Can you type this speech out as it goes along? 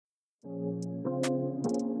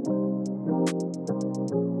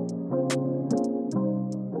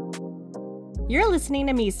You're listening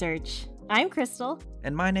to Me Search. I'm Crystal.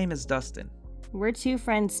 And my name is Dustin. We're two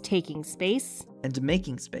friends taking space And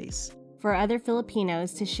making space for other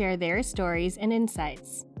Filipinos to share their stories and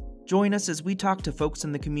insights. Join us as we talk to folks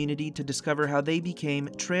in the community to discover how they became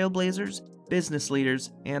trailblazers, business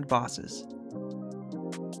leaders, and bosses.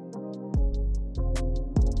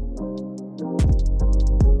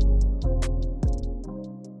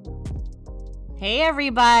 Hey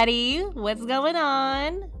everybody, what's going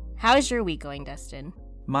on? How's your week going, Dustin?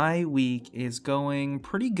 My week is going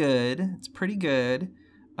pretty good. It's pretty good.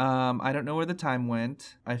 I don't know where the time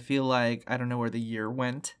went. I feel like I don't know where the year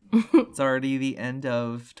went. It's already the end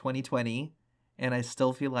of 2020, and I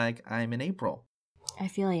still feel like I'm in April. I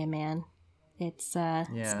feel you, man. It's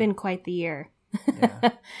been quite the year.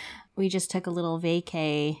 Yeah. We just took a little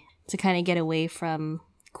vacay to kind of get away from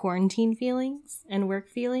quarantine feelings and work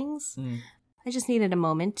feelings. I just needed a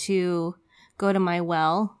moment to go to my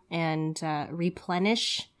well and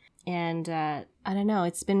replenish. And I don't know,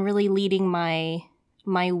 it's been really leading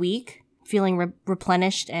my week, feeling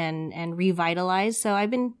replenished and revitalized. So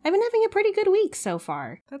I've been having a pretty good week so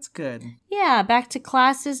far. That's good. Yeah, back to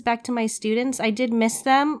classes, back to my students. I did miss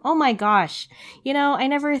them. Oh my gosh. You know, I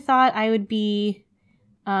never thought I would be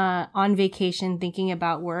on vacation thinking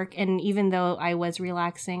about work. And even though I was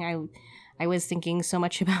relaxing, I was thinking so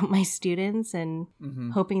much about my students and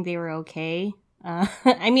hoping they were okay.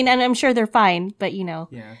 I mean, and I'm sure they're fine, but you know,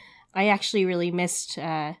 I actually really missed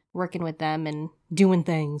working with them and doing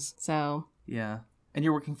things. So yeah. And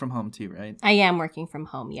you're working from home too, right? I am working from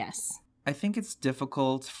home, yes. I think it's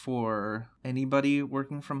difficult for anybody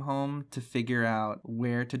working from home to figure out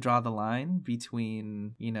where to draw the line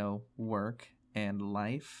between, you know, work and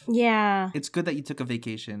life. Yeah. It's good that you took a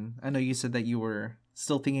vacation. I know you said that you were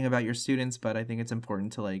still thinking about your students, but I think it's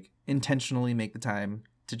important to like intentionally make the time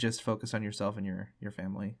to just focus on yourself and your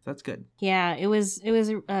family. So that's good. Yeah, it was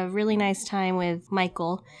a really nice time with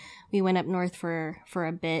Michael. We went up north for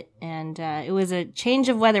a bit, and it was a change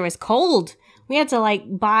of weather. It was cold. We had to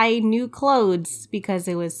like buy new clothes because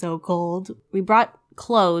it was so cold. We brought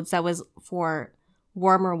clothes that was for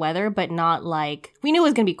warmer weather, but not like, we knew it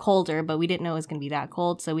was going to be colder, but we didn't know it was going to be that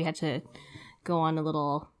cold. So we had to go on a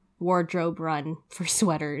little wardrobe run for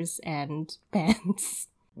sweaters and pants.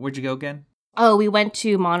 Where'd you go again? Oh, we went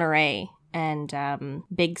to Monterey and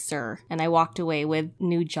Big Sur, and I walked away with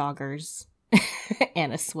new joggers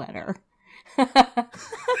and a sweater.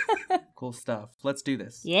 Cool stuff. Let's do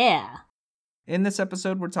this. Yeah. In this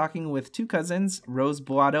episode, we're talking with two cousins, Rose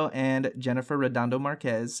Boado and Jennifer Redondo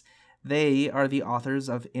Marquez. They are the authors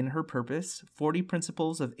of In Her Purpose, 40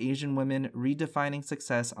 Principles of Asian Women Redefining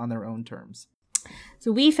Success on Their Own Terms.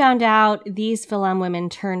 So we found out these Philam women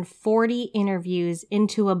turned 40 interviews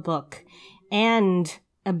into a book and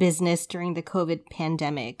a business during the COVID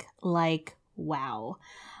pandemic. Like, wow.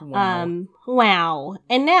 Wow.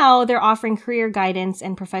 And now they're offering career guidance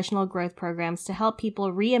and professional growth programs to help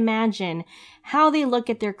people reimagine how they look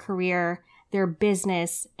at their career, their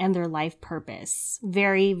business, and their life purpose.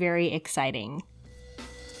 Very, very exciting.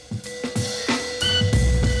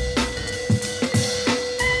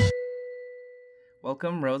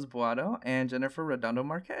 Welcome, Rose Boado and Jennifer Redondo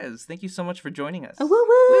Marquez. Thank you so much for joining us. Woo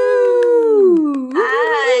woo!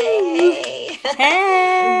 Hi!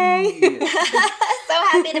 Hey! So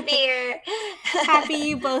happy to be here. Happy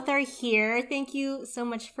you both are here. Thank you so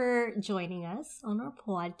much for joining us on our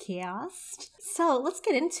podcast. So let's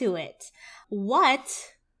get into it.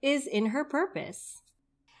 What is In Her Purpose?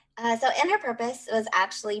 So In Her Purpose was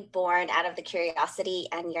actually born out of the curiosity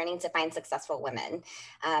and yearning to find successful women,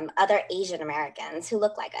 other Asian Americans who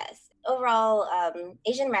look like us. Overall,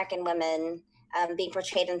 Asian American women being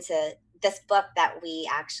portrayed into this book that we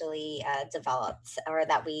actually developed, or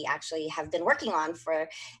that we actually have been working on for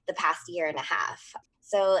the past year and a half.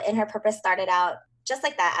 So In Her Purpose started out just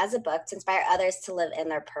like that, as a book to inspire others to live in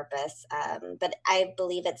their purpose. But I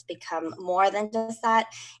believe it's become more than just that.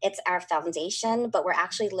 It's our foundation, but we're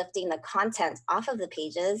actually lifting the content off of the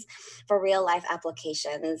pages for real life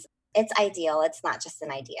applications. It's ideal. It's not just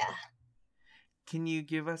an idea. Can you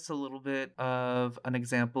give us a little bit of an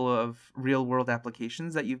example of real world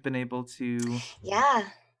applications that you've been able to? Yeah.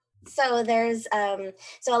 So there's,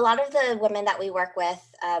 so a lot of the women that we work with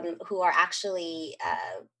who are actually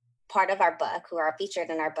part of our book, who are featured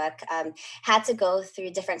in our book, had to go through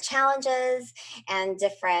different challenges and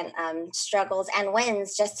different struggles and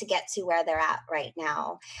wins just to get to where they're at right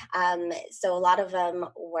now. So a lot of them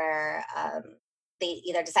were, they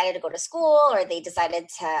either decided to go to school or they decided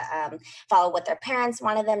to follow what their parents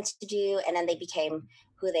wanted them to do, and then they became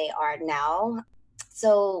who they are now.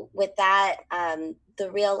 So with that, the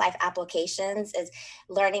real life applications is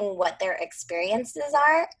learning what their experiences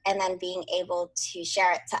are and then being able to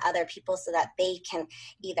share it to other people so that they can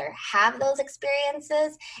either have those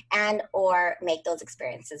experiences and or make those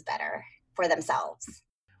experiences better for themselves.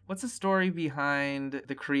 What's the story behind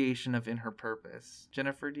the creation of In Her Purpose?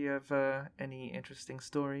 Jennifer, do you have any interesting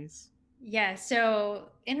stories? Yeah, so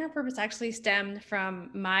In Her Purpose actually stemmed from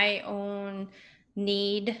my own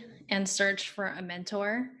need and search for a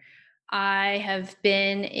mentor. I have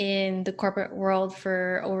been in the corporate world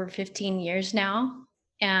for over 15 years now,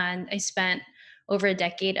 and I spent over a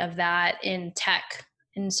decade of that in tech.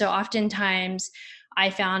 And so oftentimes I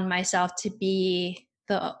found myself to be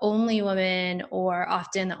the only woman or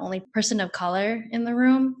often the only person of color in the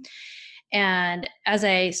room. And as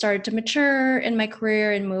I started to mature in my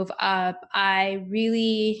career and move up, I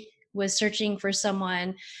really was searching for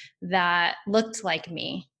someone that looked like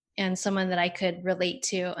me and someone that I could relate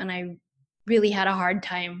to. And I really had a hard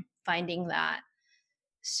time finding that.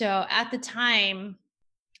 So at the time,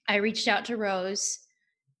 I reached out to Rose,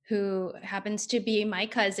 who happens to be my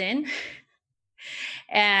cousin.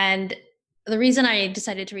 And the reason I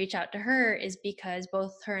decided to reach out to her is because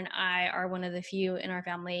both her and I are one of the few in our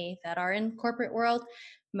family that are in corporate world.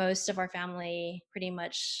 Most of our family pretty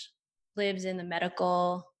much lives in the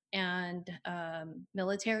medical and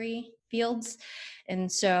military fields.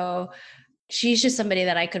 And so she's just somebody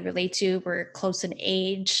that I could relate to. We're close in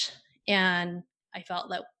age, and I felt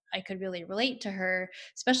that I could really relate to her,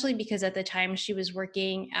 especially because at the time she was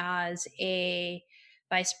working as a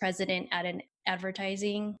vice president at an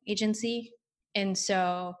advertising agency. And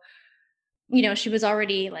so, she was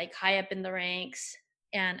already like high up in the ranks.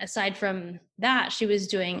 And aside from that, she was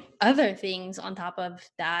doing other things on top of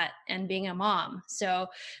that and being a mom. So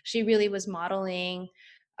she really was modeling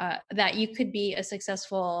that you could be a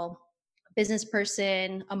successful business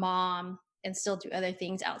person, a mom, and still do other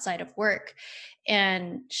things outside of work.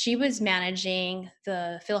 And she was managing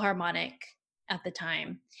the Philharmonic at the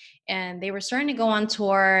time. And they were starting to go on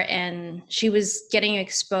tour, and she was getting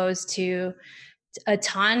exposed to a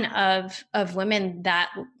ton of women that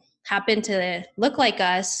happened to look like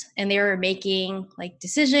us, and they were making like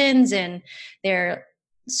decisions, and they're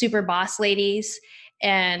super boss ladies.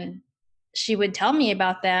 And she would tell me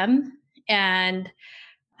about them, and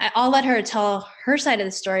I'll let her tell her side of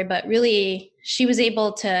the story, but really she was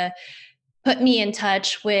able to put me in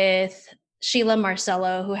touch with Sheila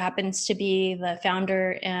Marcello, who happens to be the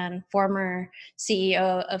founder and former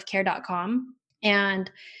CEO of Care.com. And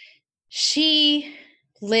she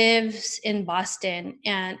lives in Boston.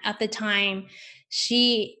 And at the time,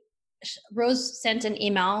 Rose sent an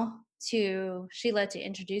email to Sheila to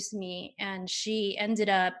introduce me, and she ended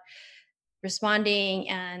up responding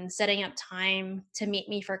and setting up time to meet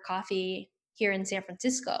me for coffee here in San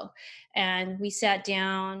Francisco. And we sat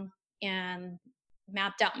down and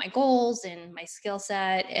mapped out my goals and my skill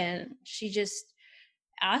set. And she just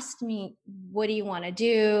asked me, what do you want to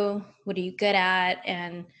do? What are you good at?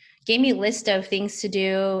 And gave me a list of things to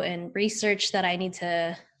do and research that I need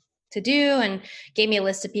to do, and gave me a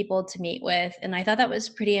list of people to meet with. And I thought that was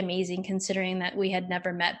pretty amazing, considering that we had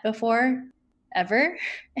never met before, ever.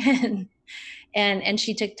 And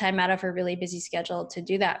she took time out of her really busy schedule to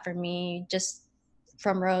do that for me, just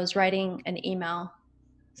from Rose writing an email.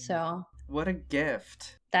 So what a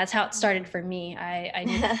gift. That's how it started for me.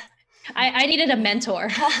 I needed a mentor.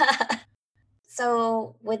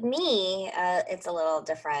 So with me, it's a little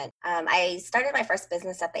different. I started my first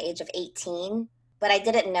business at the age of 18, but I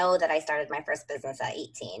didn't know that I started my first business at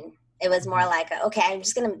 18. It was more like, okay, I'm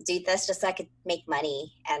just going to do this just so I could make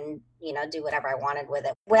money and, do whatever I wanted with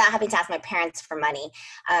it without having to ask my parents for money.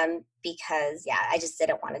 Because I just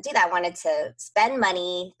didn't want to do that. I wanted to spend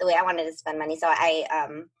money the way I wanted to spend money. So I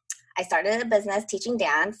started a business teaching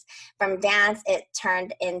dance. From dance, it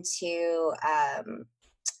turned into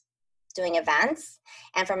doing events,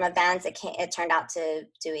 and from events it turned out to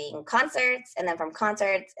doing concerts, and then from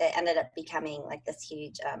concerts it ended up becoming like this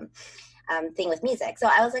huge thing with music. So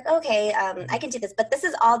I was like, okay, I can do this, but this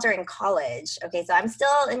is all during college. Okay, so I'm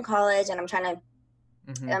still in college, and I'm trying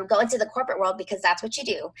to go into the corporate world, because that's what you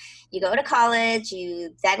do. You go to college,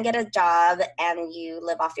 you then get a job, and you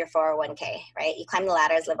live off your 401k, right? You climb the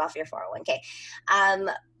ladders, live off your 401k.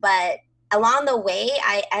 But along the way,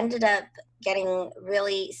 I ended up getting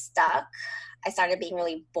really stuck. I started being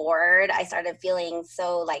really bored. I started feeling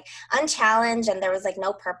so like unchallenged, and there was like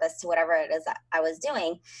no purpose to whatever it is that I was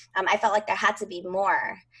doing. I felt like there had to be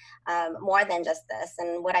more than just this.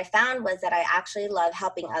 And what I found was that I actually love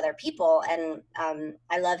helping other people, and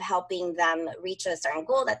I love helping them reach a certain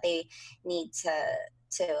goal that they need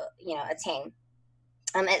attain.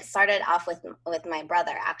 It started off with my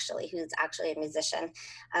brother, actually, who's actually a musician.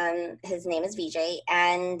 His name is VJ,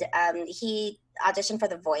 and he auditioned for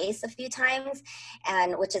The Voice a few times,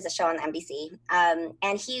 and which is a show on NBC.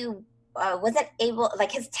 And he wasn't able,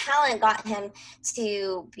 like, his talent got him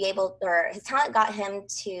to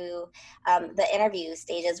the interview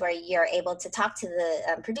stages where you're able to talk to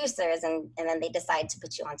the producers, and then they decide to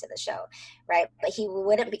put you onto the show, right? But he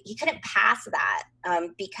couldn't pass that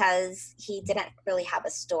because he didn't really have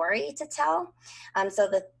a story to tell. So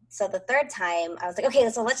the third time I was like, okay,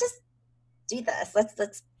 so let's just do this. Let's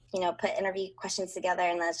put interview questions together,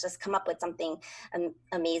 and let's just come up with something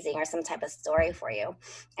amazing or some type of story for you.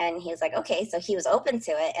 And he was like, okay. So he was open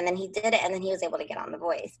to it, and then he did it, and then he was able to get on The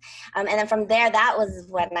Voice. And then from there, that was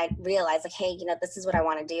when I realized, like, hey, this is what I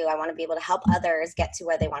want to do. I want to be able to help others get to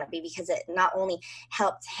where they want to be, because it not only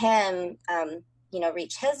helped him,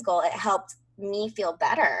 reach his goal, it helped me feel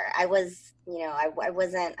better. I was, I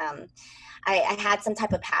wasn't, I had some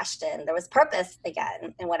type of passion. There was purpose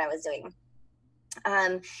again in what I was doing.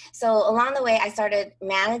 So along the way, I started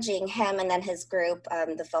managing him and then his group,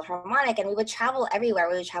 the Philharmonic, and we would travel everywhere.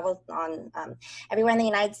 We would travel on everywhere in the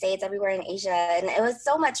United States, everywhere in Asia, and it was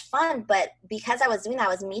so much fun. But because I was doing that,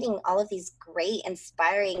 I was meeting all of these great,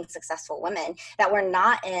 inspiring, successful women that were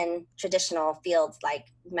not in traditional fields like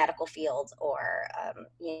medical fields or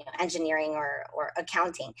engineering or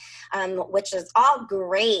accounting, which is all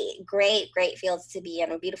great fields to be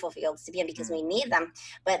in, and beautiful fields to be in, because we need them.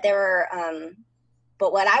 But there were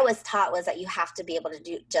but what I was taught was that you have to be able to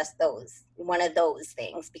do just one of those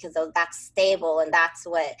things, because that's stable, and that's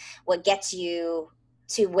what gets you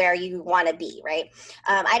to where you want to be, right?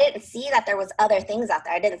 I didn't see that there was other things out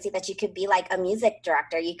there. I didn't see that you could be like a music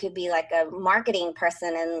director. You could be like a marketing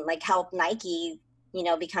person and like help Nike,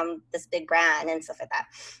 become this big brand and stuff like that.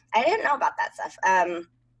 I didn't know about that stuff.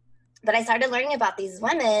 But I started learning about these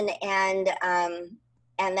women,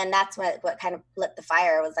 and then that's what kind of lit the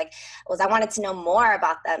fire, was I wanted to know more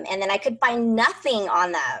about them. And then I could find nothing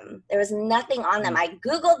on them. There was nothing on them. I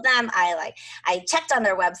Googled them. I checked on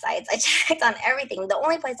their websites. I checked on everything. The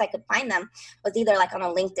only place I could find them was either like on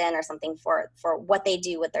a LinkedIn or something for what they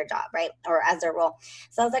do with their job, right? Or as their role.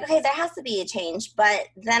 So I was like, okay, there has to be a change. But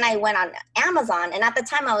then I went on Amazon, and at the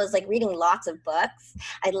time I was like reading lots of books.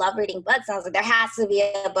 I love reading books. And I was like, there has to be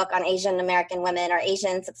a book on Asian American women or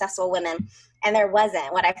Asian successful women. And there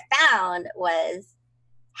wasn't. What I found was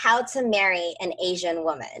How to Marry an Asian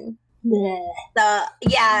Woman. Blech. So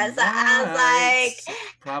I was like,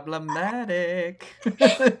 problematic. And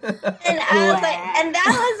I was like, and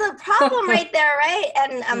that was a problem right there, right?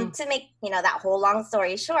 And to make that whole long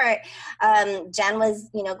story short, Jen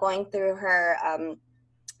was going through her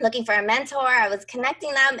looking for a mentor. I was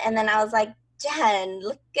connecting them, and then I was like, Jen,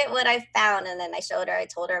 look at what I found. And then I told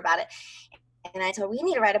her about it. And I told her, we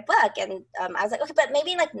need to write a book. And I was like, okay, but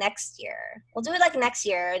maybe like next year. We'll do it like next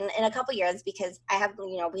year, in a couple years, because I have,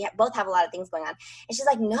 both have a lot of things going on. And she's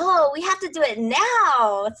like, no, we have to do it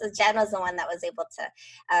now. So Jen was the one that was able to,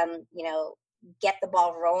 get the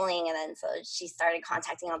ball rolling. And then so she started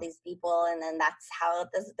contacting all these people. And then that's how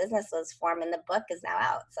this business was formed. And the book is now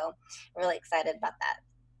out. So I'm really excited about that.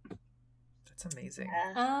 That's amazing.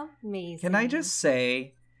 Amazing. Can I just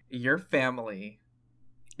say, your family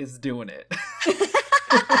is doing it.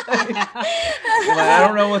 I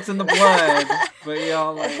don't know what's in the blood, but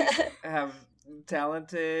y'all have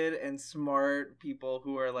talented and smart people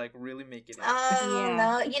who are like really making it.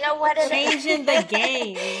 No, you know what? Changing the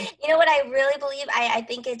game. You know what I really believe? I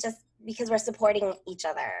think it just because we're supporting each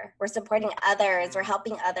other, we're supporting others, we're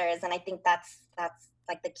helping others, and I think that's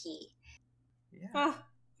like the key. Yeah.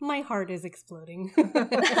 My heart is exploding.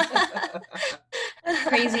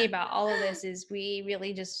 Crazy about all of this is we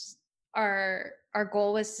really just our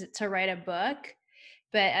goal was to write a book,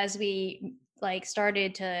 but as we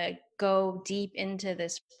started to go deep into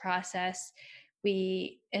this process,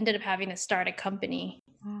 we ended up having to start a company.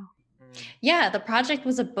 Wow. Yeah, the project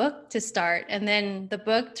was a book to start, and then the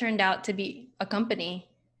book turned out to be a company,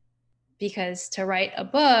 because to write a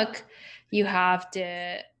book you have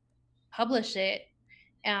to publish it.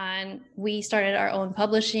 And we started our own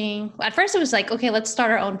publishing. At first it was like, okay, let's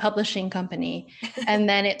start our own publishing company. And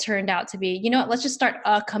then it turned out to be, let's just start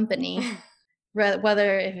a company,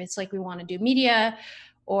 whether if it's like we want to do media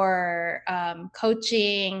or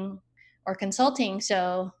coaching or consulting.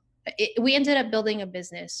 So we ended up building a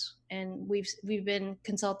business, and we've been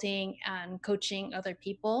consulting and coaching other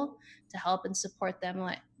people to help and support them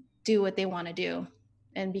do what they want to do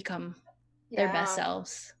and become their best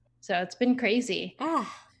selves. So it's been crazy.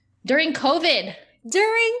 During COVID.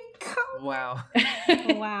 Wow.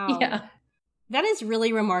 Wow. Yeah. That is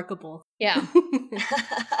really remarkable. Yeah.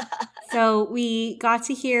 So we got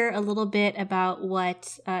to hear a little bit about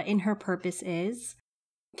what In Her Purpose is.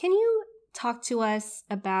 Can you talk to us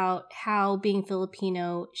about how being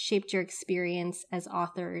Filipino shaped your experience as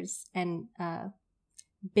authors and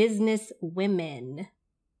business women?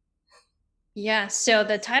 Yeah. So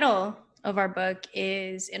the title of our book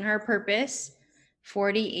is In Her Purpose,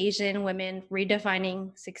 40 Asian Women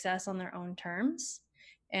Redefining Success on Their Own Terms.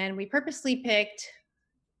 And we purposely picked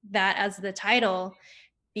that as the title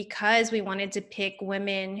because we wanted to pick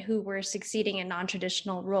women who were succeeding in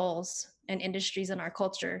non-traditional roles and industries in our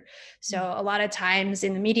culture. So a lot of times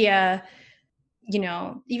in the media,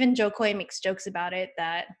 even Joe Coy makes jokes about it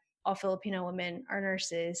that all Filipino women are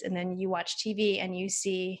nurses. And then you watch TV and you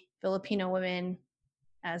see Filipino women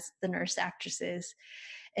as the nurse actresses.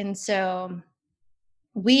 And so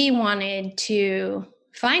we wanted to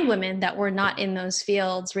find women that were not in those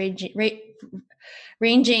fields,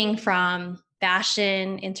 ranging from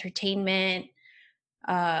fashion, entertainment,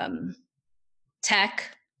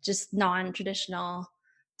 tech, just non-traditional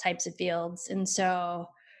types of fields. And so,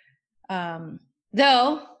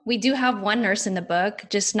 though we do have one nurse in the book,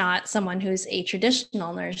 just not someone who's a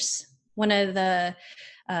traditional nurse. One of the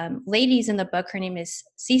ladies in the book, her name is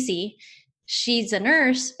Cece. She's a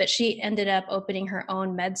nurse, but she ended up opening her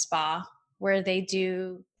own med spa where they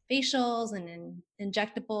do facials and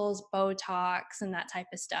injectables, Botox, and that type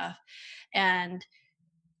of stuff. And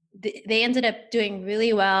they ended up doing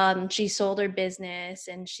really well, and she sold her business,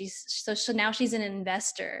 and so now she's an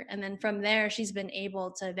investor. And then from there, she's been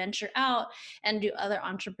able to venture out and do other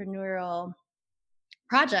entrepreneurial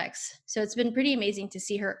projects. So it's been pretty amazing to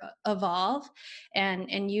see her evolve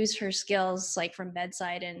and use her skills like from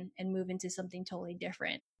bedside and move into something totally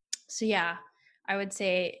different. So yeah, I would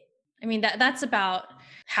say, that's about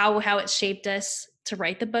how it shaped us to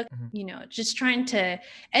write the book. Just trying to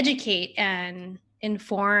educate and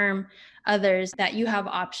inform others that you have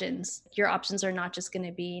options. Your options are not just going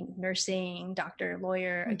to be nursing, doctor,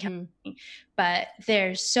 lawyer, accounting, but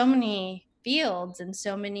there's so many fields and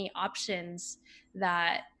so many options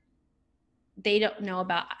that they don't know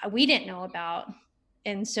about, we didn't know about.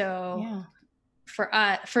 And so for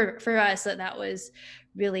us that was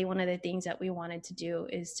really one of the things that we wanted to do,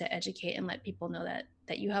 is to educate and let people know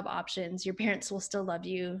that you have options. Your parents will still love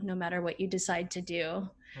you no matter what you decide to do.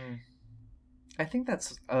 I think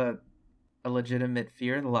that's a legitimate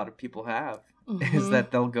fear that a lot of people have, is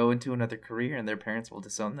that they'll go into another career and their parents will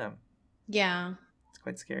disown them. Yeah. It's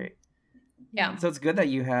quite scary. Yeah. So it's good that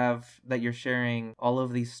you're sharing all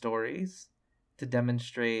of these stories to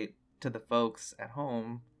demonstrate to the folks at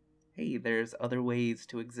home, hey, there's other ways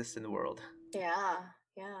to exist in the world. Yeah.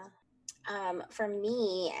 For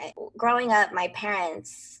me, growing up, my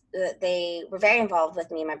parents, they were very involved with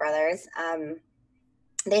me and my brothers.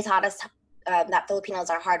 They taught us that Filipinos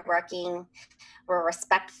are hardworking, we're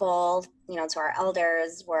respectful, to our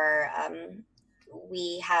elders.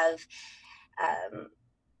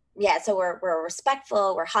 So we're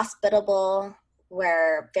respectful, we're hospitable,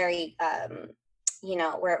 we're very,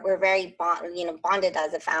 we're very bonded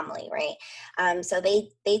as a family, right? So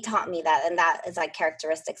they taught me that, and that is like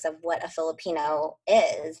characteristics of what a Filipino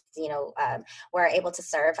is. We're able to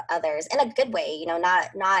serve others in a good way,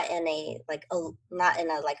 not in a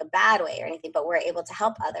bad way or anything, but we're able to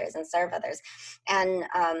help others and serve others. And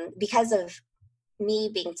because of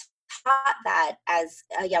me being taught that as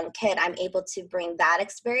a young kid, I'm able to bring that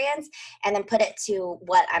experience and then put it to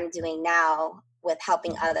what I'm doing now with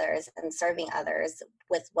helping others and serving others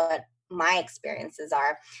with what my experiences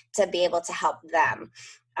are, to be able to help them.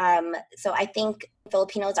 So I think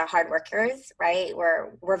Filipinos are hard workers, right?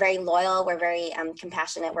 We're very loyal. We're very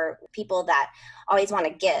compassionate. We're people that always want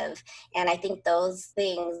to give. And I think those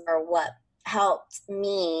things are what helped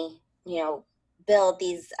me, build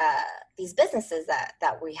these businesses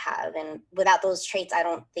that we have. And without those traits, I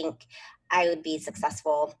don't think I would be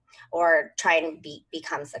successful or try and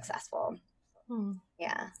become successful.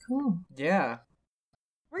 Yeah. Cool. Yeah.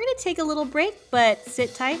 We're going to take a little break, but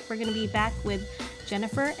sit tight. We're going to be back with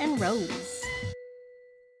Jennifer and Rose.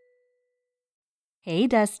 Hey,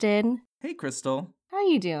 Dustin. Hey, Crystal. How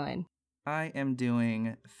you doing? I am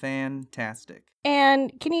doing fantastic.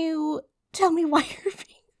 And can you tell me why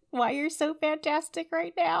you're so fantastic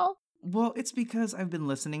right now? Well, it's because I've been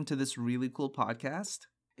listening to this really cool podcast.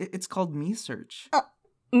 It's called Me Search.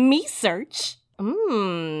 Me Search?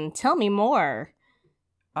 Tell me more.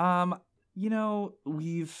 Not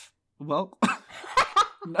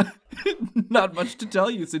much to tell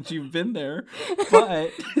you since you've been there,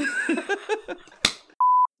 but...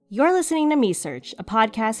 You're listening to Me Search, a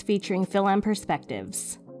podcast featuring Phil-Am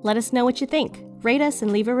perspectives. Let us know what you think. Rate us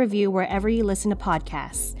and leave a review wherever you listen to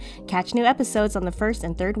podcasts. Catch new episodes on the first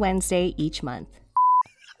and third Wednesday each month.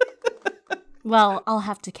 Well, I'll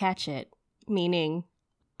have to catch it, meaning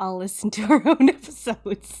I'll listen to our own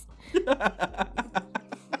episodes.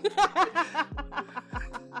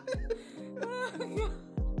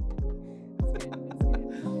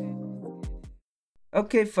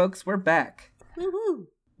 Okay, folks, we're back. Woohoo!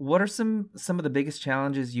 What are some of the biggest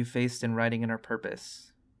challenges you faced in writing Inner Purpose?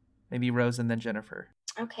 Maybe Rose and then Jennifer.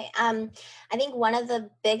 Okay. I think one of the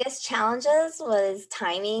biggest challenges was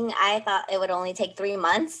timing. I thought it would only take 3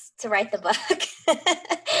 months to write the book.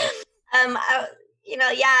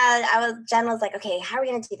 Jen was like, okay, how are we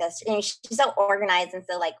going to do this? And she's so organized and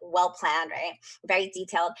so like well-planned, right? Very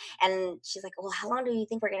detailed. And she's like, well, how long do you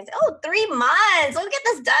think we're going to do? Oh, 3 months. We'll get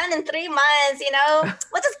this done in 3 months.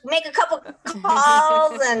 We'll just make a couple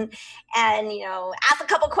calls and ask a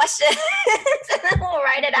couple questions and then we'll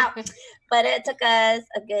write it out. But it took us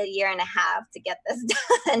a good 1.5 years to get this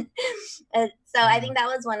done. And so I think that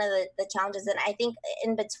was one of the challenges. And I think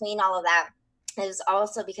in between all of that, it was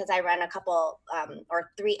also because I run a couple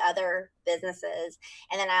or 3 other businesses.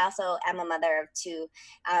 And then I also am a mother of 2.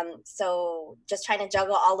 So just trying to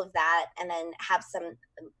juggle all of that and then have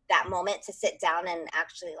that moment to sit down and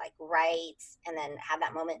actually like write and then have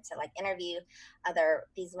that moment to like interview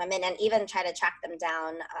these women and even try to track them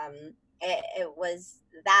down.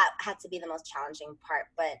 That had to be the most challenging part,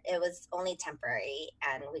 but it was only temporary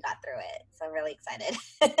and we got through it. So I'm really excited.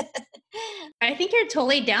 I think you're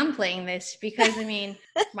totally downplaying this because,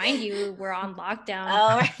 mind you, we're on lockdown.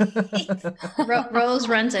 Oh, right. Rose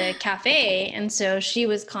runs a cafe, and so she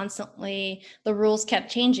was constantly, the rules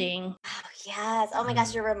kept changing. Oh, yes. Oh my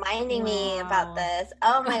gosh, you're reminding me about this.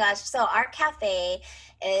 Oh my gosh. So our cafe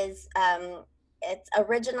is, it's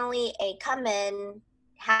originally a come in,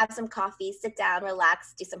 have some coffee, sit down,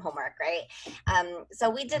 relax, do some homework, right? So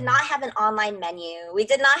we did not have an online menu. We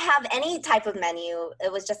did not have any type of menu.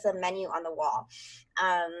 It was just a menu on the wall.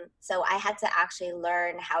 So I had to actually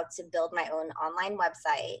learn how to build my own online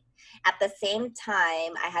website. At the same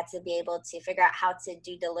time, I had to be able to figure out how to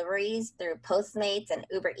do deliveries through Postmates and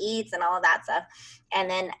Uber Eats and all of that stuff. And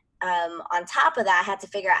then on top of that, I had to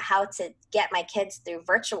figure out how to get my kids through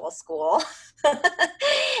virtual school.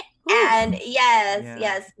 And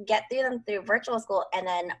yes, get through them through virtual school. And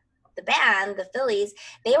then the band, the Phillies,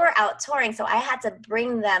 they were out touring. So I had to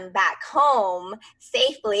bring them back home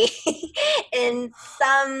safely in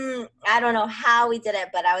I don't know how we did it,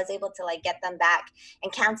 but I was able to like get them back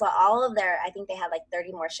and cancel all of I think they had like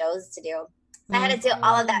 30 more shows to do. I had to do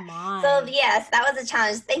all of that. My. So yes, that was a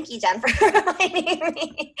challenge. Thank you, Jen, for reminding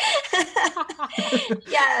me.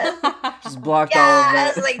 Yes. Just blocked all of I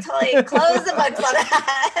it. was like totally close the books on that.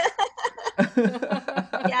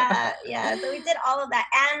 Yeah. So we did all of that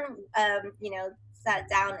and, sat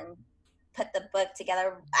down and put the book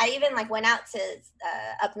together. I even like went out to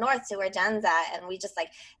up north to where Jen's at, and we just like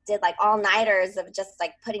did like all-nighters of just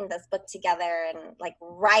like putting this book together and like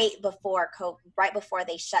right before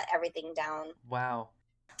they shut everything down. Wow.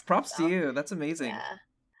 Props to you. That's amazing. Yeah.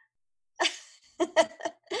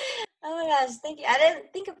 Oh my gosh, thank you. I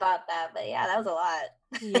didn't think about that, but yeah, that was a lot.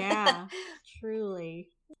 Yeah, truly.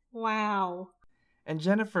 Wow. And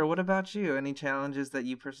Jennifer, what about you? Any challenges that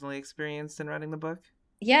you personally experienced in writing the book?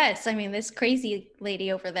 Yes, this crazy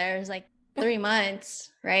lady over there is like 3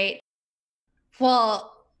 months, right?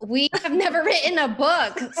 Well, we have never written a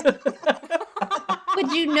book.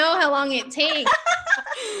 Would you know how long it takes?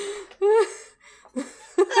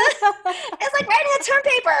 It's like writing a term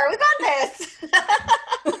paper. We got this.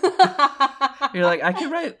 You're like, I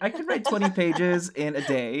could write 20 pages in a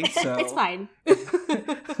day, so It's fine.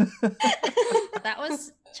 That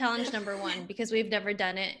was challenge number 1 because we've never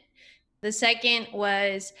done it. The second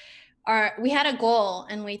was we had a goal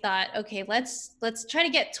and we thought, okay, let's try to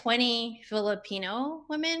get 20 Filipino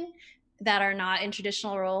women that are not in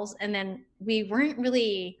traditional roles. And then we weren't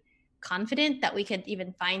really confident that we could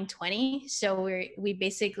even find 20. So we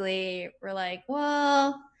basically were like,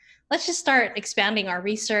 well, let's just start expanding our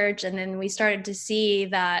research. And then we started to see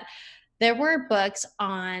that there were books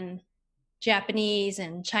on Japanese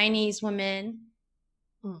and Chinese women.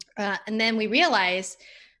 And then we realized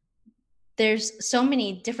there's so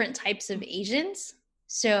many different types of Asians.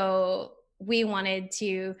 So we wanted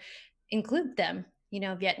to include them,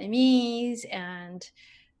 Vietnamese and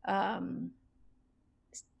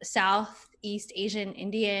Southeast Asian,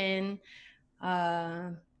 Indian.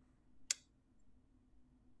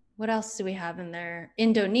 What else do we have in there?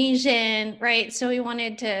 Indonesian, right? So we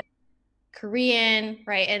wanted to Korean,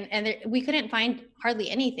 right? And we couldn't find hardly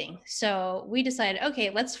anything. So we decided, okay,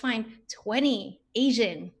 let's find 20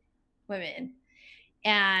 Asian women.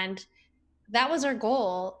 And that was our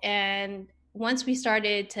goal. And once we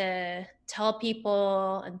started to tell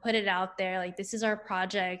people and put it out there, like, this is our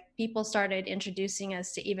project, people started introducing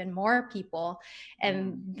us to even more people.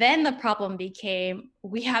 And then the problem became,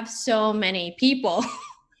 we have so many people,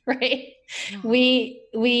 right?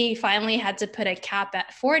 We finally had to put a cap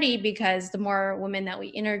at 40 because the more women that we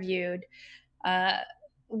interviewed,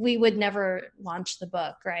 we would never launch the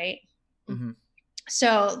book, right? Mm-hmm.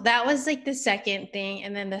 So that was like the second thing.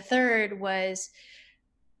 And then the third was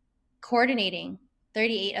coordinating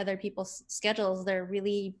 38 other people's schedules. They're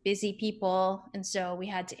really busy people. And so we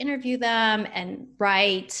had to interview them and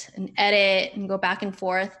write and edit and go back and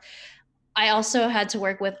forth. I also had to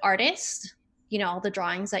work with artists, all the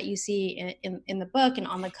drawings that you see in the book and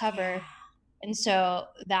on the cover. Yeah. And so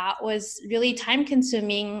that was really time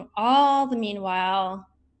consuming. All the meanwhile,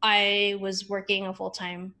 I was working a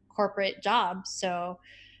full-time corporate job. So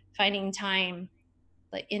finding time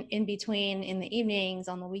like in between, in the evenings,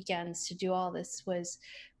 on the weekends, to do all this was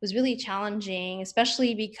really challenging,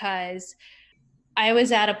 especially because I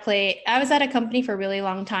was at a company for a really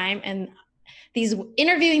long time, and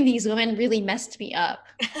interviewing these women really messed me up.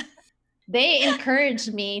 They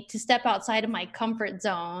encouraged me to step outside of my comfort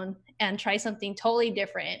zone and try something totally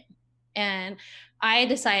different. And I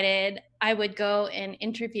decided I would go and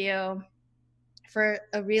interview for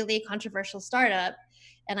a really controversial startup.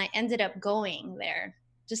 And I ended up going there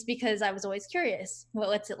just because I was always curious.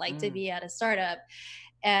 What's it like to be at a startup?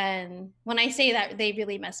 And when I say that they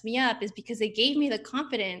really messed me up, is because they gave me the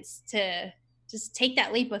confidence to just take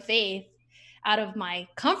that leap of faith out of my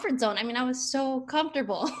comfort zone. I mean, I was so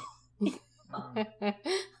comfortable.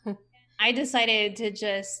 I decided to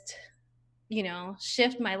just,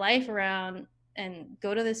 shift my life around and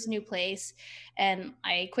go to this new place. And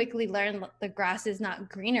I quickly learned the grass is not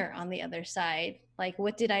greener on the other side. Like,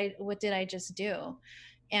 what did I just do?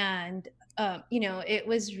 And, it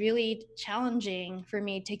was really challenging for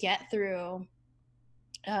me to get through.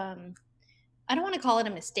 I don't want to call it a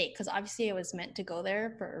mistake, because obviously I was meant to go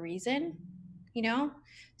there for a reason,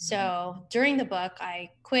 So during the book, I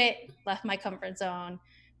quit, left my comfort zone,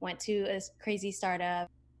 went to a crazy startup,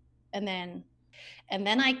 and then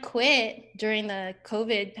I quit during the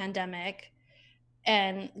COVID pandemic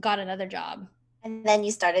and got another job. And then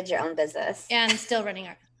you started your own business. And still running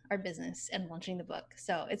our business and launching the book.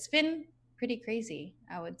 So it's been pretty crazy,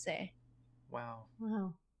 I would say. Wow.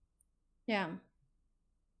 Yeah.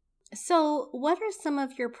 So, what are some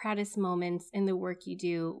of your proudest moments in the work you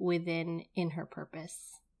do within In Her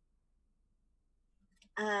Purpose?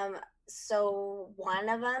 So one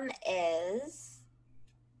of them is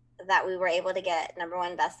that we were able to get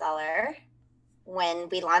 #1 bestseller when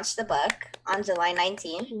we launched the book on July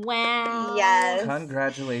 19th. Wow. Yes.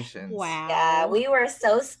 Congratulations. Wow. Yeah, we were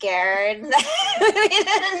so scared. We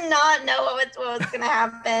did not know what was going to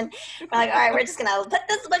happen. We're like, all right, we're just going to put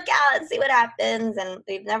this book out and see what happens. And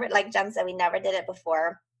we've never, like Jem said, we never did it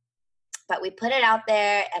before. But we put it out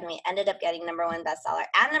there, and we ended up getting #1 bestseller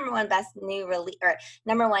and #1 new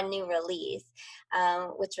release,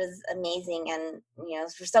 which was amazing. And we're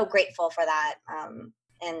so grateful for that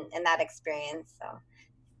and that experience. So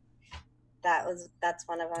that's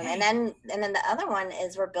one of them. And then the other one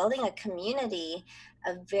is we're building a community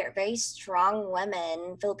of very, very strong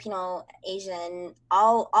women, Filipino, Asian,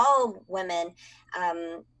 all women,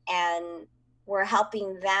 and we're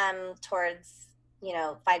helping them towards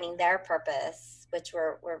finding their purpose, which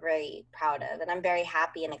we're very proud of, and I'm very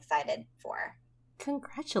happy and excited for.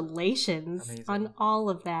 Congratulations Amazing. On all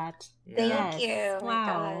of that. Yeah. Thank you. Oh my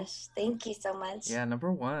Wow. gosh. Thank you so much. Yeah,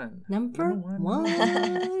 #1. Number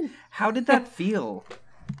one. How did that feel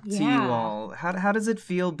to you Yeah. all? How does it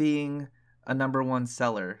feel being a #1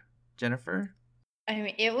 seller, Jennifer? I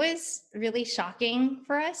mean, it was really shocking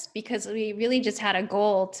for us because we really just had a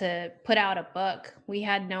goal to put out a book. We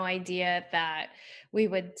had no idea that we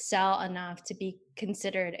would sell enough to be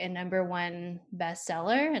considered a #1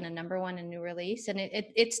 bestseller and a #1 in new release. And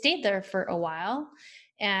it stayed there for a while.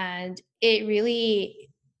 And it really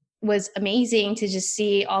was amazing to just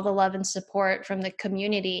see all the love and support from the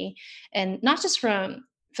community, and not just from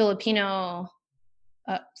Filipino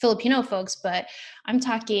folks, but I'm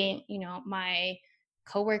talking, my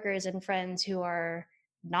coworkers and friends who are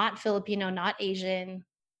not Filipino, not Asian.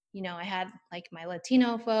 I had like my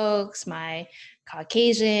Latino folks, my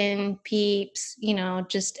Caucasian peeps,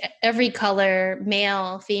 just every color,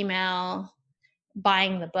 male, female,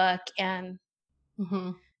 buying the book. And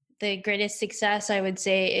the greatest success, I would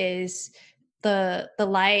say, is the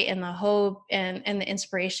light and the hope and the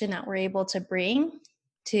inspiration that we're able to bring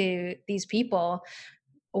to these people.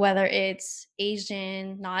 whether it's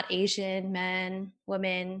Asian, not Asian, men,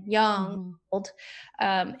 women, young, old,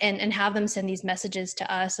 and have them send these messages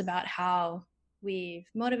to us about how we've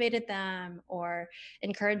motivated them or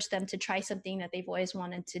encouraged them to try something that they've always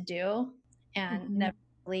wanted to do and never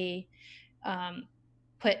really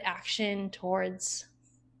put action towards,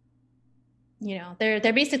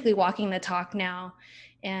 they're basically walking the talk now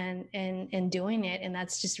and doing it. And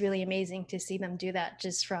that's just really amazing to see them do that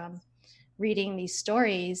just from reading these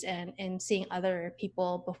stories and seeing other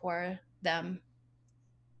people before them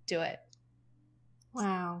do it.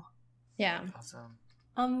 Wow. Yeah. Awesome.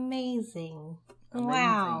 Amazing.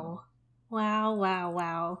 Amazing.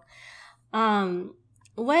 Wow.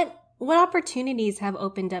 What opportunities have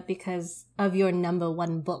opened up because of your number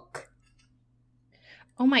one book?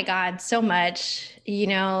 Oh my God, so much.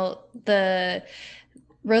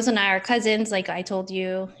 Rose and I are cousins, like I told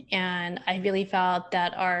you, and I really felt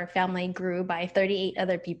that our family grew by 38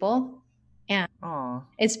 other people. And Aww.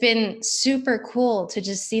 It's been super cool to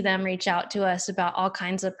just see them reach out to us about all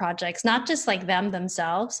kinds of projects, not just like them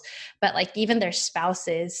themselves, but like even their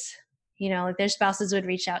spouses. Like their spouses would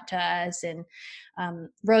reach out to us. And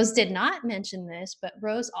Rose did not mention this, but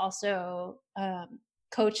Rose also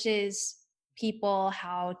coaches people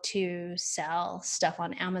how to sell stuff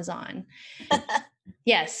on Amazon.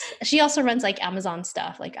 Yes. She also runs like Amazon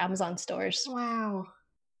stuff, like Amazon stores. Wow.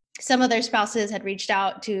 Some of their spouses had reached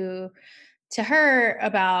out to her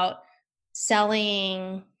about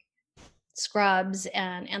selling scrubs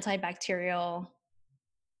and antibacterial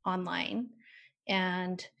online.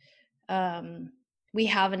 And we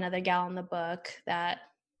have another gal in the book that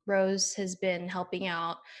Rose has been helping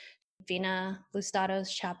out, Vina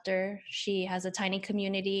Lustato's chapter. She has a tiny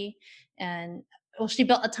community and she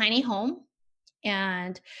built a tiny home.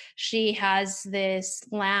 And she has this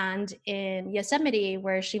land in Yosemite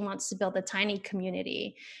where she wants to build a tiny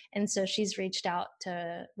community. And so she's reached out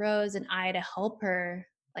to Rose and I to help her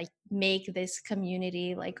like make this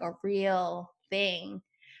community like a real thing.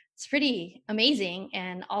 It's pretty amazing.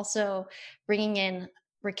 And also bringing in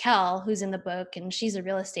Raquel, who's in the book, and she's a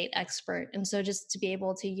real estate expert. And so just to be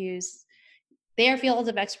able to use their field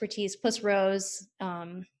of expertise plus Rose,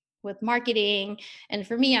 with marketing. And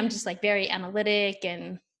for me, I'm just like very analytic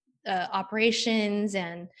and operations.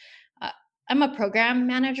 And I'm a program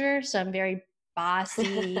manager. So I'm very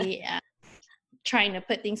bossy and trying to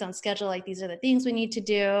put things on schedule. Like these are the things we need to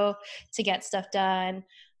do to get stuff done.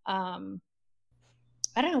 I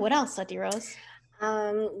don't know what else, Sati Rose.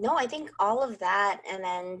 No, I think all of that, and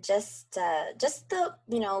then just the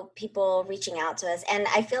people reaching out to us, and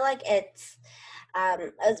I feel like it's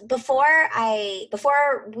before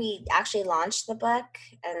we actually launched the book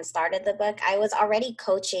and started the book, I was already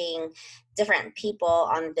coaching different people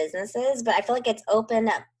on businesses, but I feel like it's opened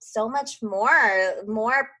up so much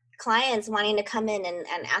more clients wanting to come in and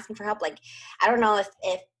asking for help. Like, I don't know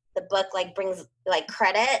if the book like brings like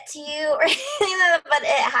credit to you or anything, but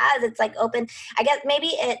it's like open. I guess maybe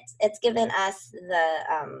it's given us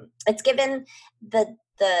it's given the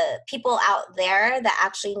people out there that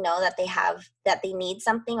actually know that they need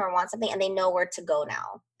something or want something, and they know where to go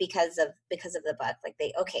now because of the book. Like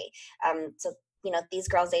so these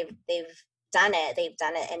girls, they've done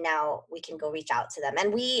it, and now we can go reach out to them,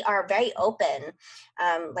 and we are very open.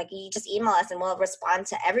 Like, you just email us and we'll respond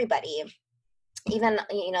to everybody. Even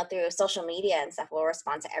through social media and stuff, we'll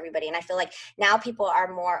respond to everybody. And I feel like now people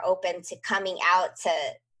are more open to coming out to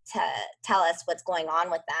tell us what's going on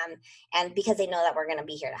with them, and because they know that we're going to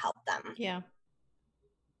be here to help them. Yeah.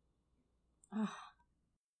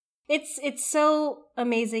 It's so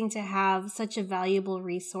amazing to have such a valuable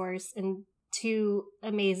resource and two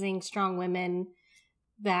amazing, strong women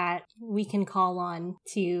that we can call on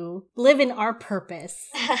to live in our purpose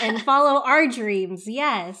and follow our dreams.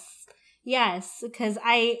 Yes, because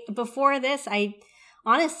before this, I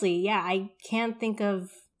honestly, I can't think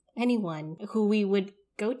of anyone who we would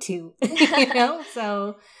go to,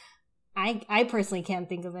 so I personally can't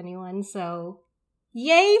think of anyone. So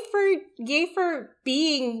yay for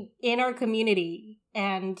being in our community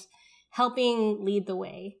and helping lead the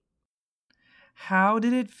way. How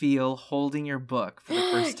did it feel holding your book for the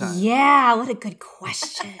first time? Yeah, what a good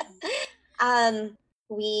question.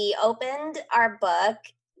 We opened our book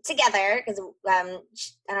together because I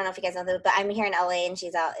don't know if you guys know that, but I'm here in LA and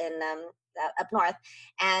she's out in up north,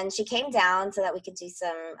 and she came down so that we could do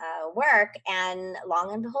some work, and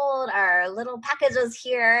long and behold, our little package was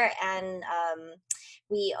here, and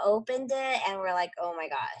we opened it and we're like, oh my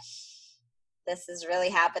gosh, this is really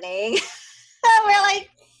happening. We're like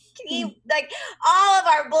all of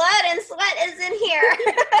our blood and sweat is in here.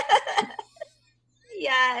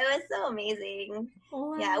 Yeah, it was so amazing.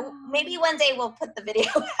 Wow. Yeah, maybe one day we'll put the video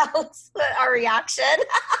out, our reaction.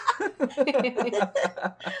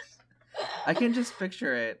 I can just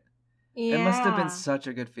picture it. Yeah. It must have been such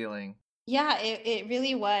a good feeling. Yeah, it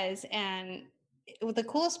really was. And the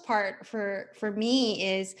coolest part for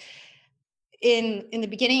me is in the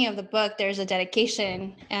beginning of the book, there's a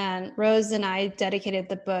dedication, and Rose and I dedicated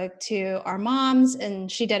the book to our moms,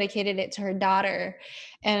 and she dedicated it to her daughter.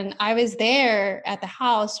 And I was there at the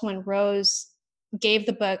house when Rose gave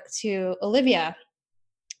the book to Olivia.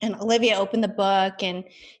 And Olivia opened the book and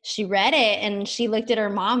she read it, and she looked at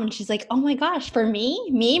her mom and she's like, "Oh my gosh, for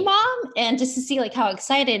me, mom?" And just to see like how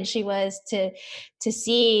excited she was to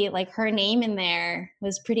see like her name in there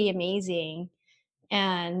was pretty amazing.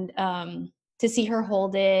 And to see her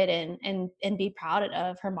hold it and be proud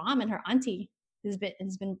of her mom and her auntie has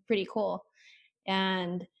been pretty cool.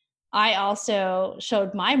 And I also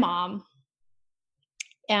showed my mom,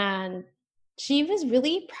 and she was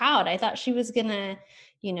really proud. I thought she was gonna,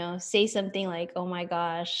 say something like, "Oh my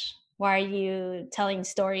gosh, why are you telling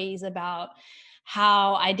stories about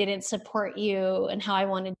how I didn't support you and how I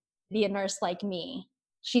wanted to be a nurse like me?"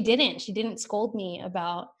 She didn't scold me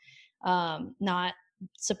about not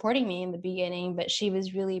supporting me in the beginning, but she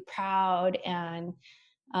was really proud. And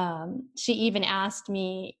she even asked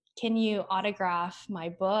me, "Can you autograph my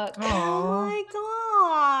book?" Oh my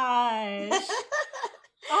gosh.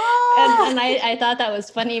 And I thought that was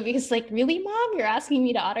funny because, like, "Really, mom, you're asking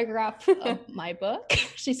me to autograph my book?"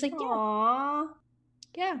 She's like, "Yeah, Aww.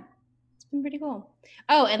 yeah, it's been pretty cool."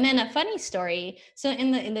 Oh, and then a funny story. So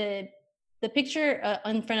in the picture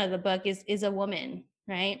in front of the book is a woman,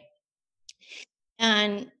 right?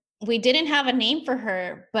 And we didn't have a name for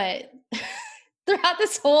her, but throughout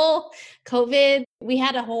this whole COVID, we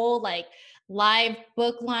had a whole like live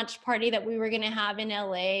book launch party that we were going to have in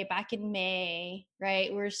LA back in May,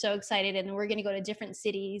 right? We were so excited, and we're going to go to different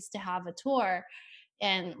cities to have a tour.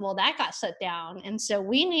 And well, that got shut down. And so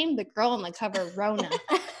we named the girl on the cover Rona.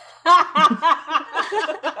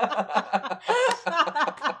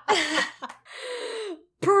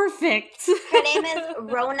 Perfect. Her name is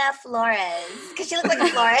Rona Flores because she looks like a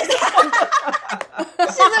florist.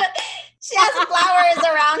 She has flowers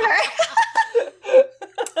around her.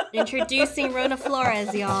 Introducing Rona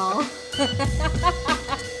Flores, y'all.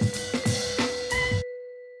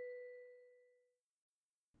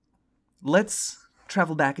 Let's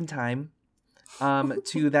travel back in time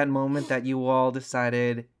to that moment that you all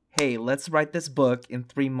decided, hey, let's write this book in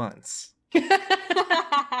 3 months.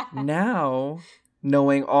 Now,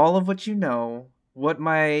 knowing all of what you know, what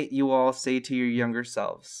might you all say to your younger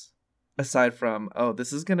selves? Aside from, oh,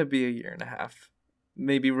 this is going to be a 1.5 years.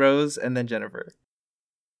 Maybe Rose and then Jennifer.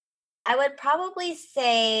 I would probably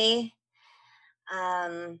say,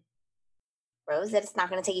 Rose, that it's not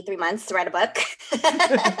going to take you 3 months to write a book.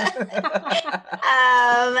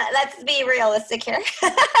 Let's be realistic here.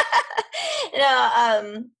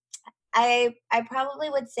 No, I probably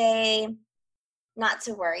would say not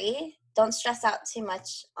to worry. Don't stress out too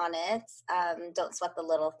much on it. Don't sweat the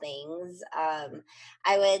little things.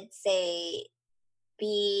 I would say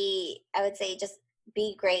just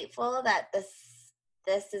be grateful that this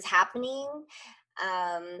is happening.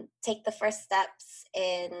 Take the first steps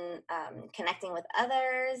in connecting with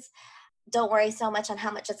others. Don't worry so much on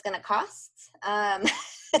how much it's going to cost.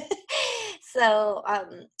 So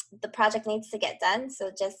the project needs to get done.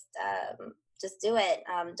 So just do it.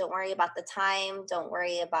 Don't worry about the time. Don't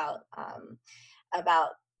worry about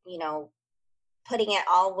putting it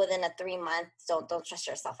all within a 3 months. Don't stress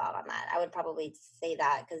yourself out on that. I would probably say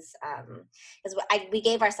that because we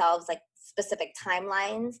gave ourselves like specific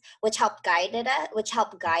timelines, which helped guide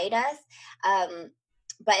us.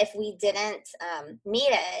 But if we didn't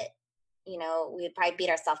meet it, we'd probably beat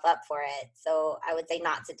ourselves up for it. So I would say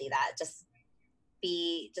not to do that. Just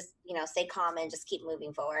stay calm and just keep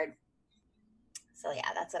moving forward. So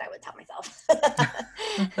yeah, that's what I would tell myself.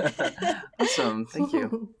 Awesome. Thank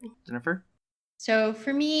you. Jennifer? So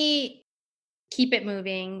for me, keep it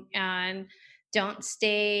moving and don't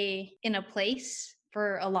stay in a place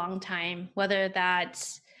for a long time, whether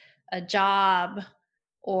that's a job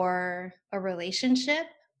or a relationship.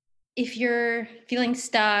 If you're feeling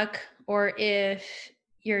stuck or if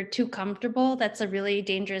you're too comfortable, that's a really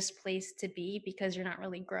dangerous place to be because you're not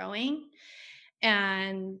really growing.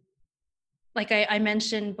 And like I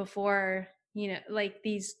mentioned before, like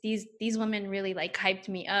these women really like hyped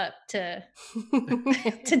me up to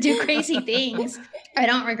to do crazy things. I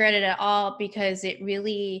don't regret it at all because it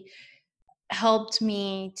really helped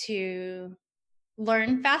me to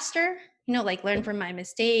learn faster, like learn from my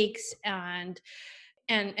mistakes and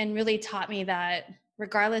really taught me that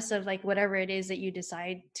regardless of like whatever it is that you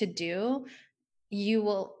decide to do, you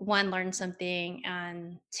will, one, learn something,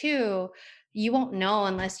 and two, you won't know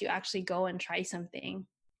unless you actually go and try something.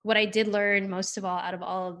 What I did learn most of all out of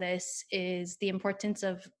all of this is the importance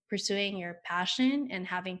of pursuing your passion and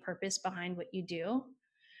having purpose behind what you do.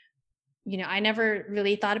 You know, I never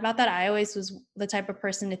really thought about that. I always was the type of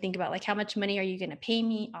person to think about like, how much money are you going to pay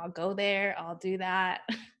me? I'll go there, I'll do that,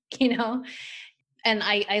 you know? And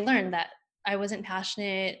I learned that I wasn't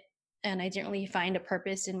passionate and I didn't really find a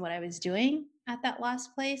purpose in what I was doing at that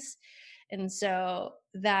last place. And so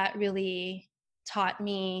that really taught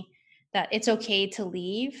me that it's okay to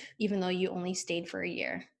leave, even though you only stayed for a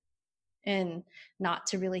year, and not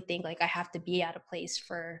to really think like I have to be at a place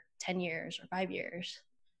for 10 years or 5 years.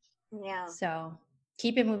 Yeah. So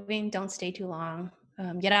keep it moving. Don't stay too long.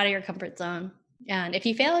 Get out of your comfort zone. And if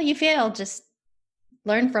you fail, you fail. Just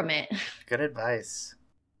learn from it. Good advice.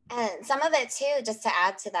 And some of it too, just to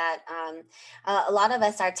add to that, a lot of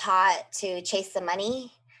us are taught to chase the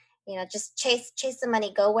money. You know, just chase the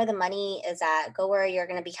money. Go where the money is at. Go where you're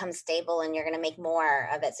going to become stable and you're going to make more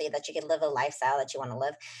of it, so that you can live a lifestyle that you want to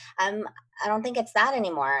live. I don't think it's that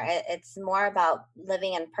anymore. It's more about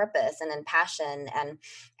living in purpose and in passion,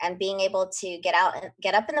 and being able to get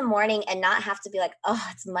up in the morning and not have to be like, oh,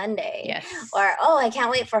 it's Monday, Yes. or oh, I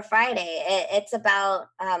can't wait for Friday. It's about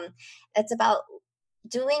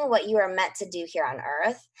doing what you are meant to do here on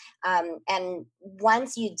earth. And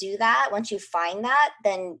once you do that, once you find that,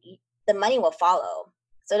 then the money will follow.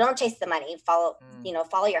 So don't chase the money. Follow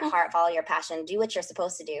your heart, follow your passion, do what you're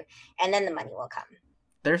supposed to do, and then the money will come.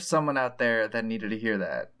 There's someone out there that needed to hear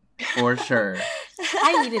that, for sure.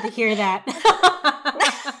 I needed to hear that.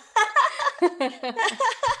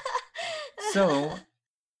 So,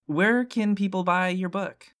 where can people buy your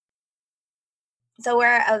book? So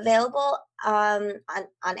we're available on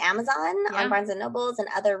Amazon, Yeah. on Barnes & Nobles, and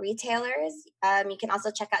other retailers. You can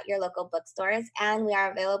also check out your local bookstores, and we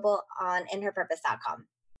are available on inherpurpose.com.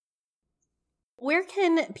 Where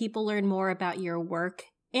can people learn more about your work,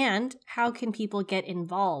 and how can people get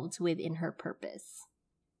involved with In Her Purpose?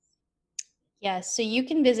 Yes, so you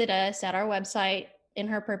can visit us at our website,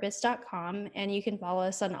 inherpurpose.com, and you can follow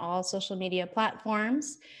us on all social media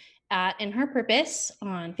platforms at In Her Purpose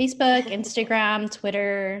on Facebook, Instagram,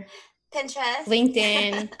 Twitter, Pinterest,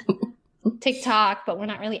 LinkedIn, TikTok, but we're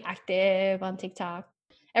not really active on TikTok.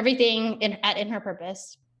 Everything at In Her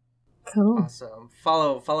Purpose. Cool. Awesome.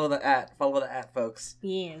 Follow the at, folks.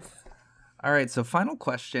 Yes. All right, so final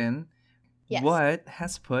question. Yes. What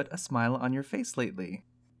has put a smile on your face lately?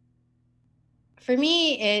 For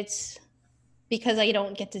me, it's because I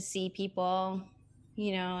don't get to see people,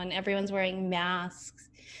 and everyone's wearing masks.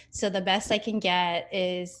 So the best I can get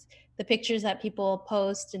is the pictures that people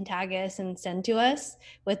post and tag us and send to us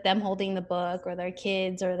with them holding the book, or their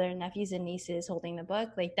kids or their nephews and nieces holding the book.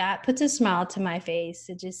 Like, that puts a smile to my face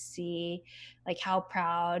to just see like how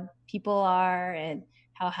proud people are and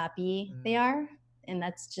how happy they are. And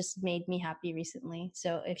that's just made me happy recently.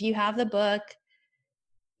 So if you have the book,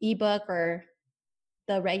 ebook, or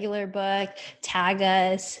the regular book, tag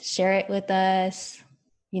us, share it with us.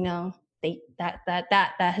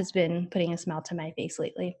 That has been putting a smile to my face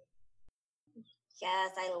lately.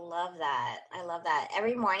 Yes, I love that.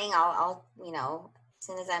 Every morning I'll as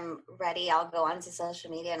soon as I'm ready, I'll go onto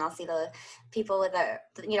social media and I'll see the people with their,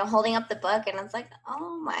 holding up the book, and it's like,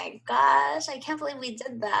 oh my gosh, I can't believe we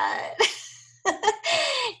did that.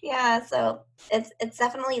 Yeah, so it's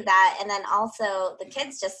definitely that. And then also the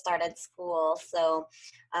kids just started school, so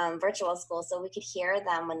virtual school, so we could hear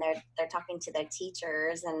them when they're talking to their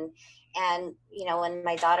teachers, and when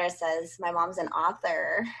my daughter says my mom's an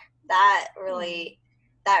author, that really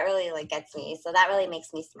like gets me. So that really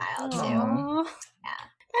makes me smile too. Aww. Yeah.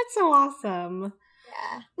 That's so awesome.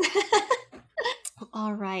 Yeah.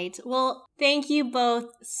 All right. Well, thank you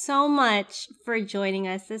both so much for joining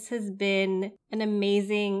us. This has been an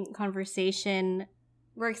amazing conversation.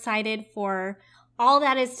 We're excited for all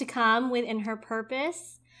that is to come within Her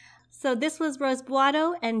Purpose. So this was Rose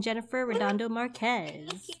Buado and Jennifer Redondo Marquez.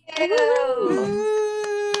 Thank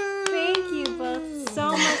you. Thank you both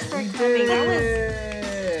so much for coming.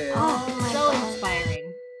 That was so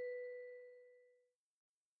inspiring.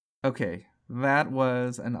 Okay, that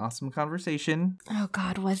was an awesome conversation. Oh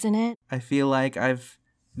God, wasn't it? I feel like I've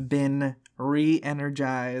been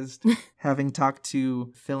re-energized having talked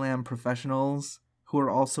to Philam professionals who are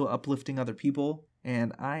also uplifting other people,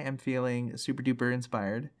 and I am feeling super duper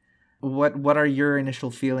inspired. What are your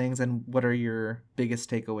initial feelings, and what are your biggest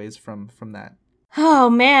takeaways from that? Oh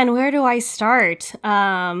man, where do I start?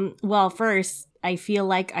 Well, first, I feel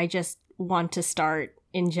like I just want to start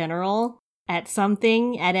in general. at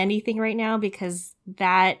something, at anything right now, because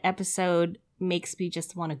that episode makes me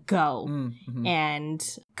just want to go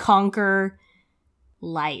and conquer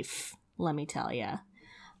life, let me tell you.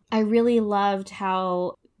 I really loved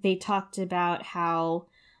how they talked about how,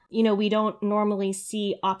 you know, we don't normally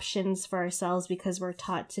see options for ourselves because we're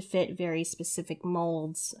taught to fit very specific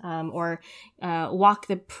molds, or walk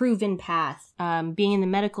the proven path. Being in the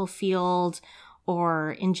medical field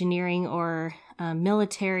or engineering or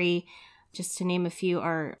military, just to name a few,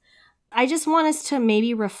 I just want us to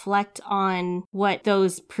maybe reflect on what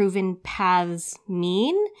those proven paths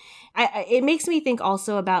mean. It makes me think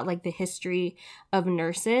also about like the history of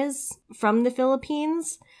nurses from the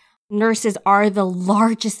Philippines. Nurses are the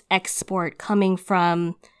largest export coming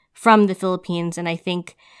from the Philippines. And I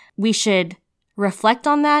think we should reflect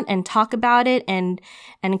on that and talk about it and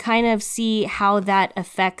kind of see how that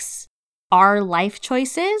affects our life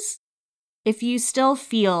choices. If you still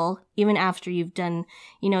feel, even after you've done,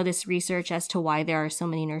 you know, this research as to why there are so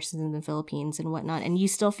many nurses in the Philippines and whatnot, and you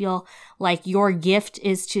still feel like your gift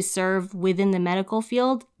is to serve within the medical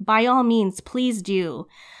field, by all means, please do.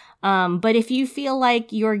 But if you feel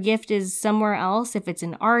like your gift is somewhere else, if it's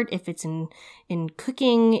in art, if it's in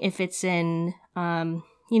cooking, if it's in,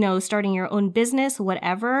 you know, starting your own business,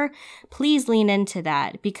 whatever, please lean into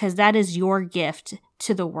that, because that is your gift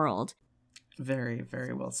to the world. Very,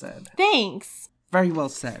 very well said. Thanks. Very well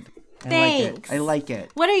said. Thanks. I like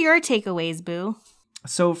it. What are your takeaways, Boo?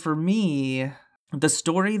 So for me, the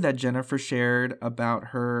story that Jennifer shared about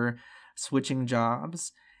her switching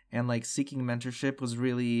jobs and like seeking mentorship was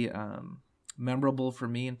really memorable for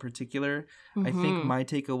me in particular. I think my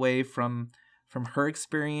takeaway from her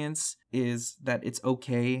experience is that it's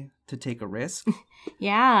okay to take a risk.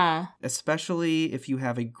 Yeah. Especially if you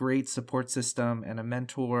have a great support system and a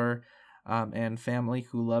mentor and family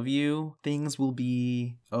who love you, things will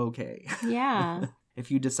be okay. Yeah.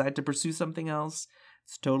 If you decide to pursue something else,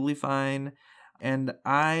 it's totally fine. And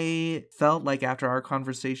I felt like after our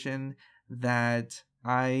conversation that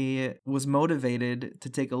I was motivated to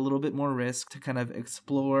take a little bit more risk, to kind of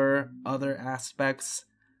explore other aspects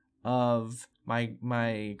of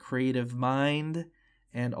my creative mind,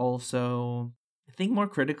 and also think more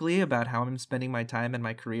critically about how I'm spending my time and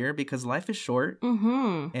my career, because life is short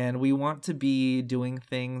and we want to be doing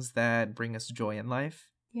things that bring us joy in life.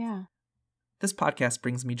 Yeah. This podcast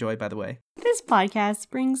brings me joy, by the way. This podcast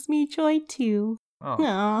brings me joy too.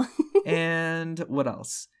 Oh. And what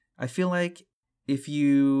else? I feel like if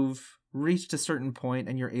you've reached a certain point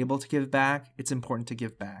and you're able to give back, it's important to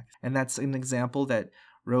give back. And that's an example that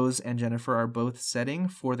Rose and Jennifer are both setting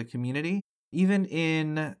for the community. Even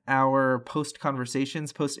in our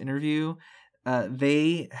post-conversations, post-interview,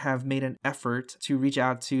 they have made an effort to reach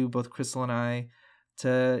out to both Crystal and I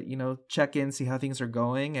to, you know, check in, see how things are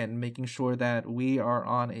going, and making sure that we are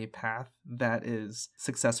on a path that is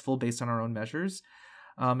successful based on our own measures,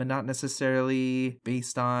 and not necessarily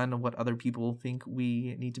based on what other people think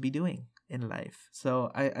we need to be doing in life.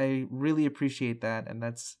 So I really appreciate that, and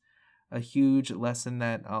that's a huge lesson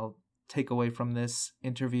that I'll take away from this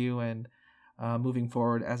interview and moving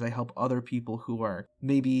forward as I help other people who are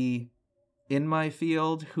maybe in my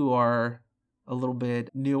field, who are a little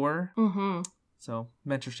bit newer. So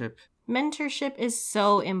mentorship. Mentorship is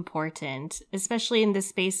so important, especially in the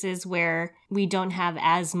spaces where we don't have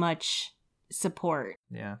as much support.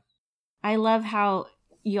 Yeah. I love how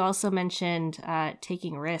you also mentioned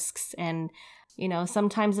taking risks, and, you know,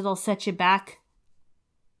 sometimes it'll set you back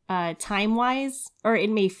time-wise, or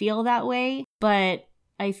it may feel that way, but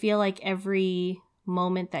I feel like every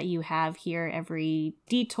moment that you have here, every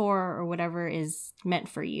detour or whatever is meant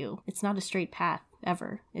for you. It's not a straight path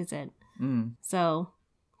ever, is it? So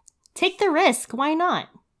take the risk. Why not?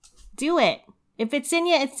 Do it. If it's in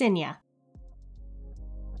you, it's in you.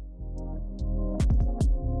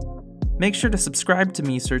 Make sure to subscribe to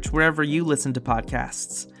Me Search wherever you listen to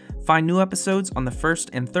podcasts. Find new episodes on the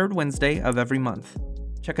first and third Wednesday of every month.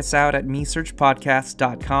 Check us out at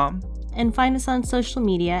mesearchpodcast.com. And find us on social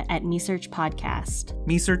media at MeSearch Podcast.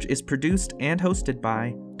 MeSearch is produced and hosted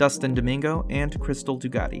by Dustin Domingo and Crystal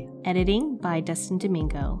Dugatti. Editing by Dustin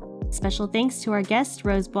Domingo. Special thanks to our guests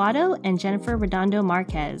Rose Boado and Jennifer Redondo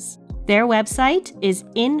Marquez. Their website is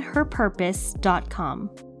inherpurpose.com.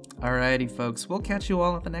 Alrighty, folks. We'll catch you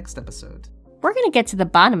all at the next episode. We're going to get to the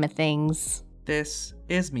bottom of things. This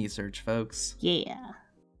is Me Search, folks. Yeah.